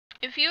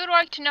If you would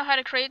like to know how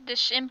to create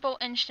this simple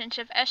instance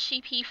of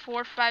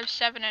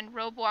SCP-457 in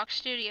Roblox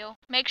Studio,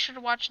 make sure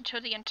to watch until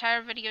the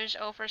entire video is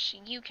over so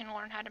you can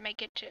learn how to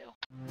make it too.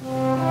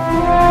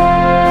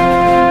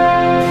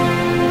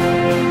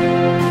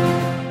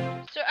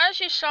 So as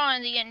you saw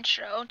in the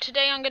intro,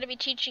 today I'm going to be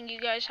teaching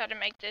you guys how to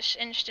make this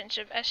instance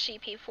of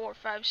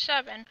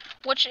SCP-457,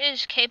 which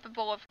is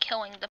capable of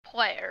killing the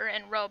player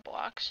in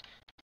Roblox.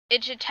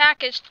 Its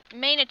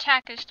main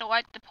attack is to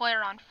light the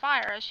player on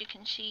fire, as you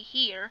can see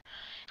here,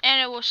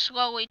 and it will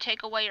slowly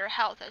take away your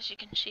health, as you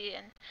can see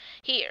in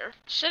here.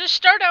 So to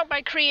start out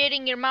by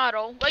creating your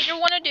model, what you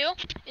want to do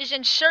is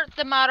insert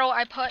the model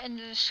I put in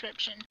the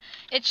description.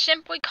 It's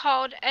simply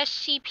called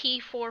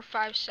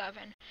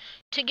SCP-457.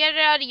 To get it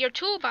out of your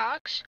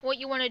toolbox, what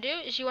you want to do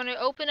is you want to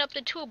open up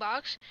the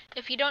toolbox.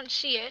 If you don't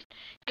see it,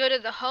 go to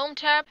the Home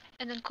tab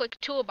and then click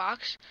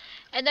Toolbox,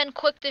 and then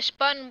click this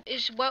button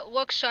is what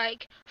looks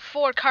like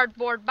 4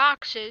 cardboard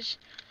boxes,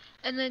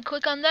 and then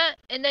click on that,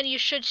 and then you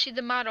should see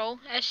the model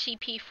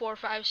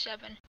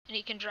SCP-457, and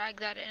you can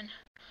drag that in.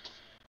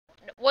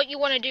 What you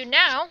want to do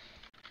now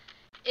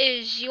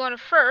is you want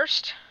to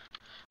first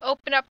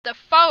open up the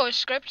follow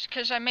script,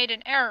 because I made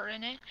an error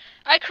in it.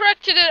 I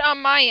corrected it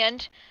on my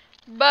end,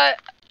 but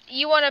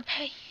you want to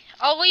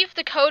I'll leave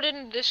the code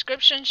in the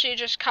description so you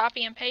just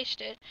copy and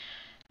paste it.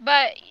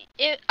 But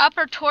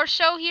upper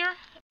torso here,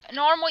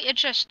 normally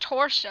it's just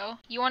torso.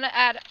 You want to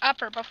add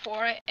upper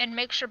before it and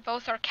make sure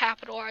both are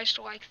capitalized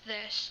like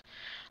this.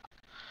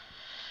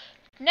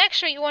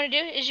 Next, what you want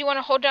to do is you want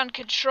to hold down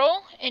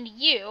Control and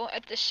U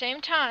at the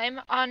same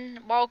time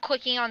while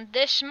clicking on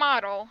this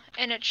model,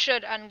 and it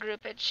should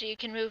ungroup it so you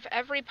can move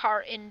every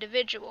part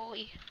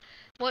individually.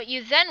 What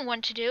you then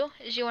want to do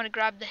is you want to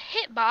grab the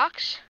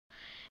hitbox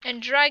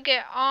and drag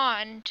it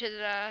on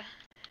to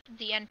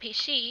the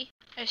NPC,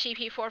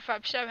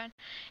 SCP-457,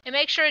 and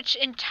make sure it's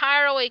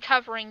entirely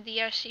covering the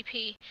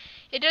SCP.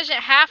 It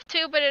doesn't have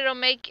to, but it'll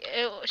make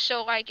it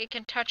so like it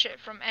can touch it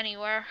from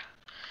anywhere.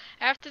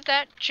 After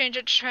that, change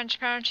its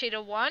transparency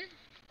to 1,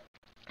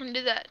 and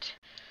do that.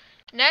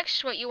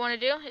 Next, what you want to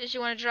do is you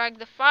want to drag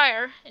the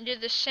fire and do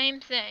the same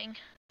thing.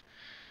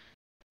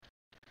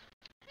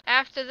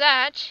 After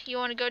that, you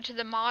want to go to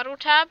the Model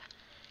tab,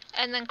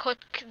 and then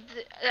click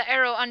the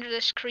arrow under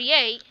this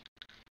Create,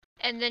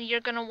 and then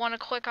you're going to want to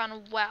click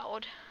on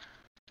Weld.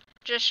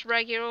 Just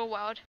regular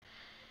weld.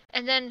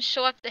 And then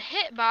select the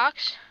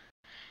hitbox,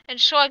 and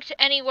select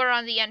anywhere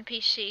on the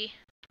NPC.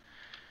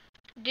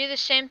 Do the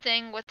same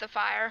thing with the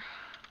fire.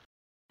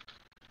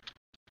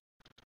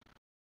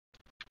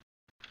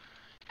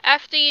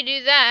 After you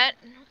do that,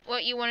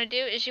 what you want to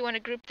do is you want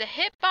to group the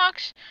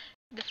hitbox,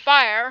 the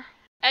fire,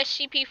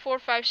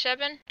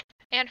 SCP-457,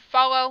 and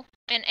follow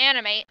and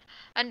animate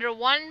under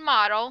one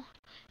model,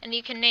 and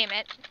you can name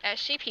it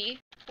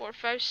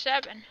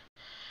SCP-457.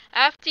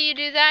 After you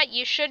do that,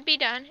 you should be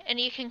done, and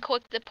you can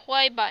click the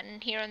play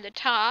button here on the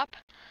top,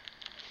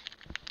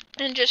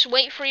 and just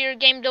wait for your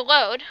game to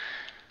load.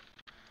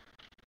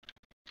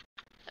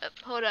 Oh,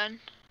 hold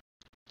on.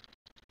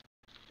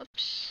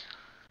 Oops.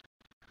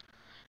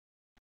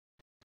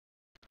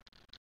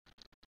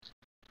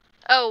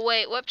 Oh,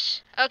 wait,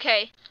 whoops.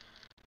 Okay.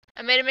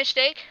 I made a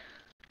mistake.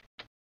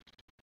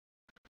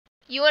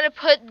 You want to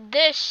put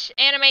this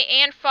animate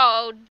and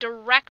follow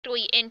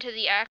directly into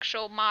the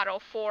actual model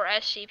for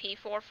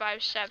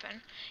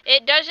SCP-457.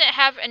 It doesn't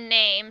have a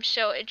name,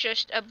 so it's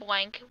just a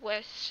blank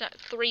with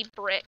 3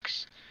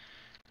 bricks.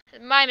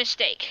 My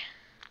mistake.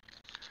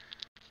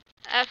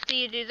 After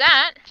you do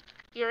that,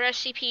 your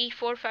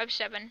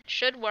SCP-457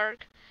 should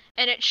work,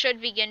 and it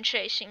should begin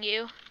chasing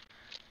you.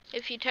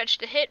 If you touch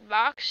the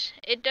hitbox,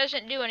 it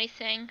doesn't do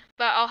anything,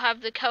 but I'll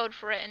have the code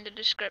for it in the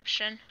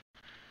description.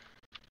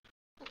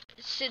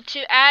 So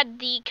to add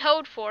the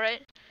code for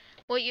it,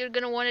 what you're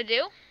going to want to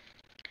do,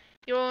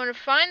 you're going to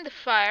find the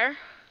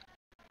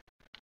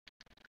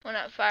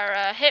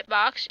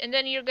hitbox, and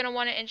then you're going to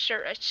want to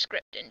insert a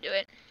script into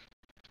it.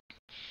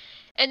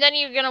 And then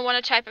you're going to want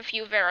to type a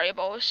few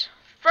variables.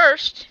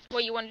 First,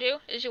 what you want to do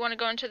is you want to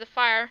go into the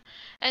fire,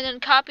 and then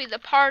copy the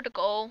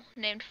particle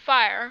named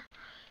fire,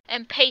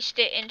 and paste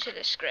it into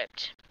the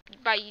script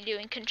by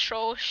doing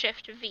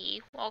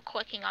Control-Shift-V while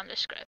clicking on the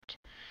script.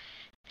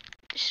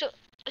 So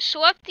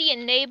select the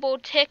enable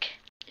tick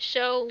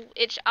so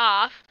it's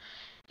off,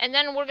 and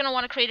then we're going to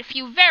want to create a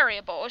few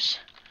variables.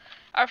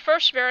 Our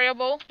first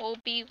variable will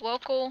be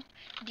local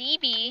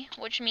db,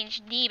 which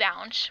means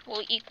dbounce,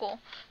 will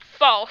equal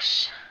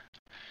false,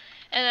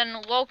 and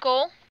then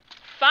local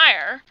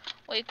fire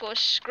will equal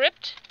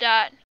script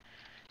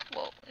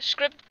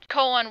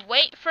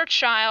wait for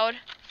child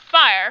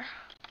fire.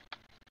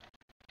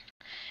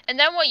 And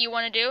then what you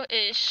want to do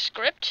is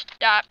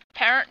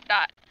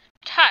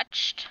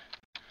script.parent.touched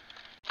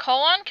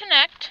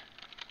connect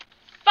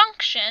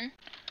function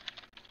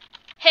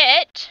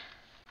hit,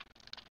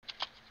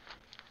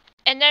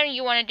 and then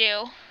you want to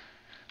do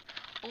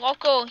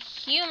local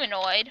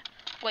humanoid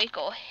will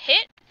equal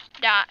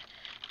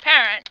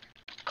hit.parent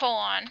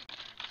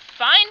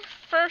find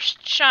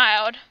first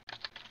child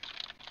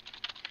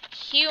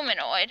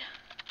humanoid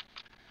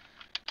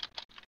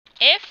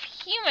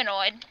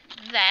humanoid,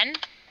 then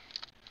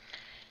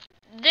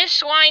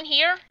this line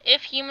here,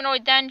 if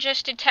humanoid, then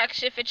just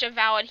detects if it's a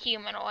valid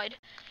humanoid.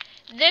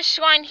 This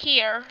line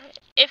here,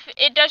 if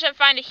it doesn't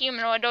find a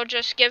humanoid, it'll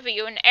just give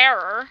you an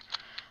error.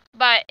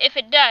 But if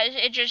it does,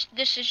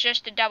 this is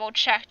just a double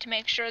check to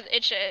make sure that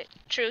it's a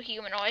true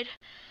humanoid.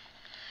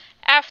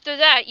 After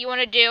that, you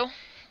want to do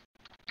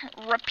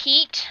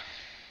repeat.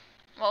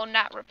 Well,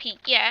 not repeat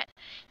yet.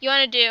 You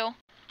want to do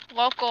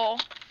local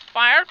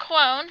fire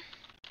clone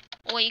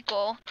will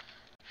equal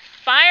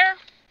fire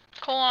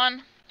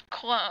clone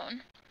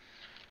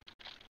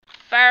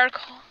fire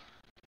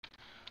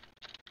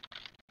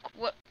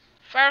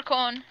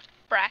clone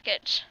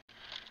brackets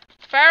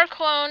fire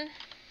clone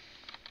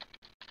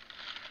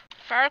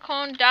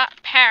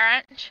dot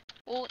parent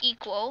will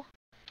equal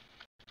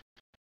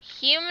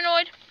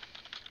humanoid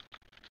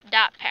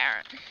dot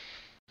parent.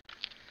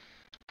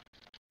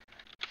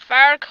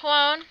 Fire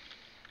clone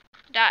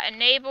dot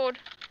enabled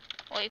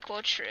will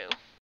equal true.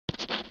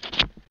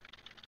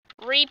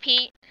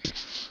 Repeat.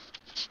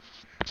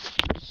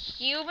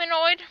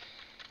 Humanoid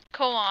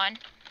colon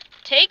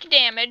take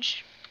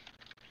damage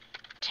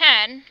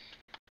 10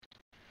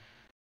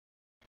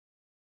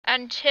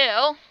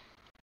 until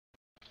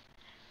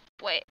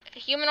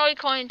humanoid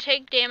colon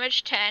take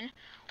damage 10,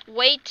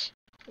 wait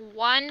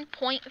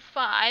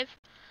 1.5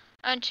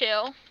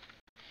 until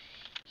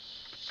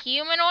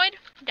humanoid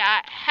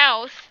dot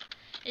health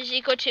is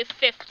equal to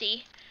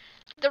 50.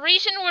 The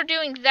reason we're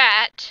doing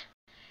that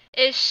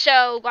is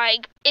so,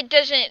 like, it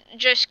doesn't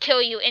just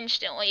kill you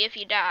instantly if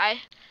you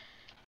die.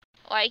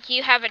 Like,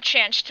 you have a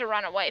chance to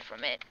run away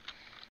from it.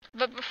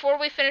 But before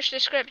we finish the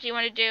script, you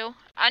want to do,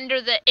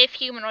 under the if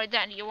humanoid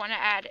then, you want to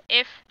add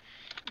if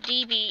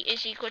db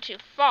is equal to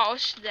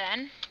false,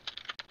 then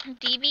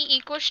db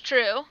equals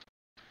true.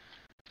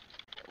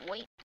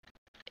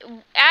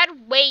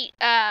 Add wait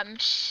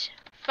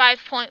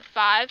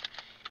 5.5,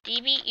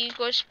 db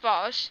equals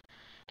false,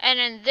 and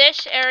in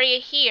this area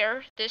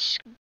here, this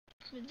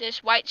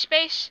white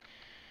space,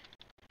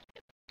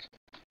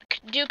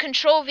 do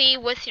Control V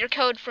with your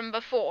code from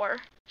before,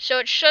 so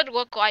it should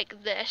look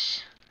like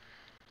this.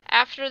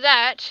 After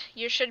that,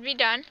 you should be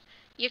done.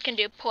 You can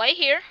do play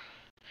here,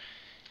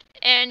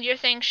 and your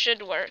thing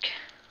should work.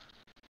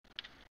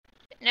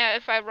 Now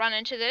if I run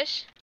into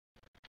this,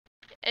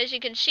 as you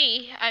can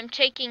see, I'm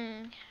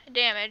taking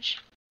damage.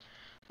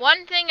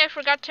 One thing I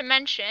forgot to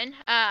mention,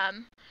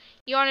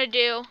 you want to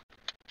do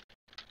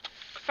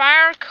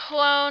fire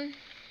clone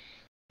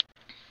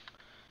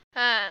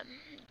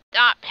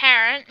dot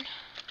parent.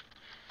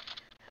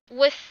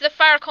 With the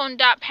fire clone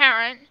dot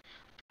parent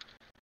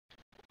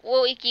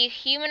will equal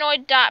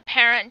humanoid dot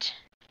parent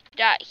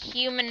dot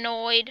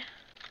humanoid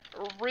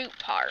root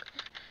part.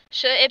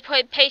 So it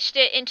paste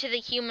it into the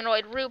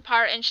humanoid root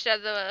part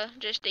instead of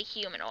just the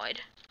humanoid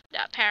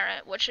dot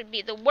parent, which would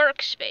be the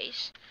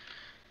workspace.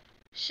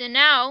 So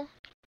now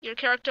your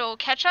character will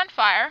catch on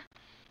fire.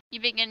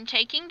 You begin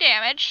taking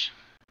damage,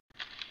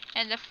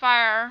 and the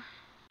fire,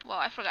 well,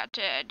 I forgot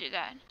to do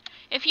that.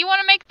 If you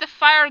want to make the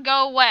fire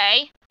go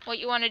away, what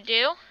you want to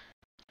do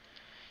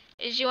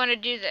is you want to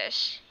do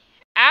this.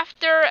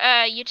 After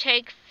you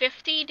take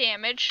 50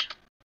 damage,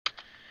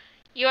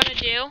 you want to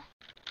do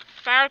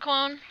fire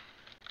clone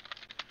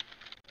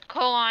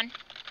colon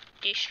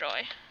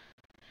destroy.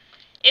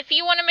 If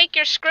you want to make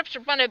your script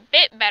run a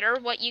bit better,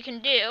 what you can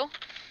do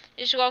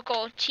is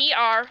local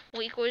tr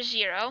will equal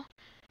 0.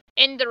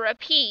 In the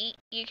repeat,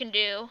 you can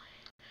do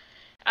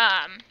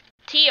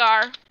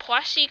tr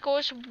plus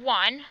equals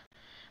 1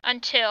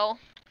 until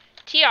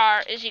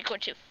tr is equal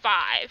to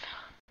 5.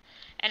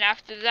 And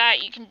after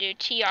that, you can do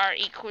tr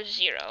equals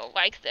 0,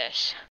 like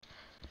this.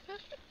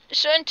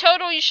 So in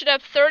total, you should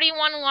have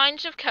 31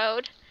 lines of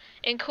code,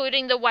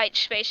 including the white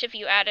space if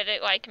you added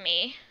it like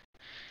me.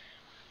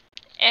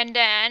 And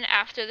then,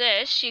 after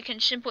this, you can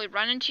simply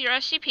run into your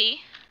SCP.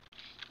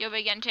 You'll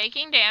begin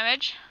taking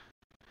damage.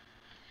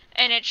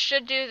 And it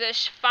should do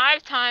this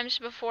 5 times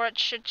before it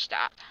should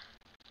stop.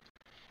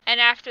 And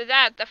after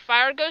that, the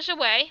fire goes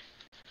away,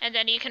 and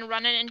then you can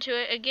run it into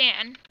it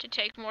again to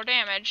take more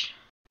damage.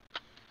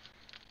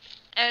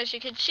 As you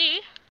can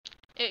see,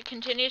 it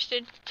continues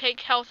to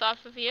take health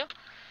off of you.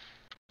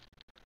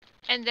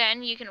 And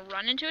then you can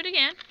run into it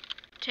again,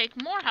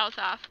 take more health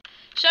off.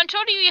 So in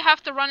total, you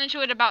have to run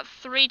into it about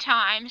 3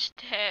 times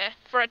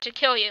for it to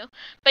kill you.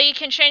 But you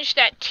can change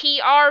that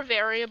TR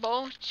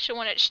variable, so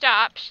when it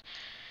stops,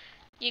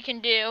 you can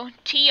do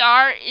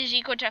TR is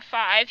equal to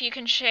 5. You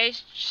can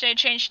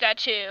change that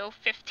to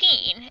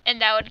 15,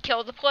 and that would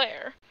kill the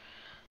player.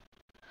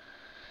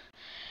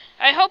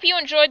 I hope you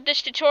enjoyed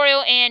this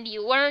tutorial and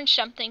you learned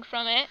something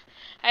from it.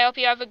 I hope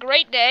you have a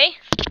great day.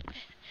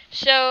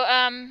 So,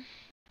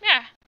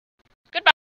 yeah. Goodbye.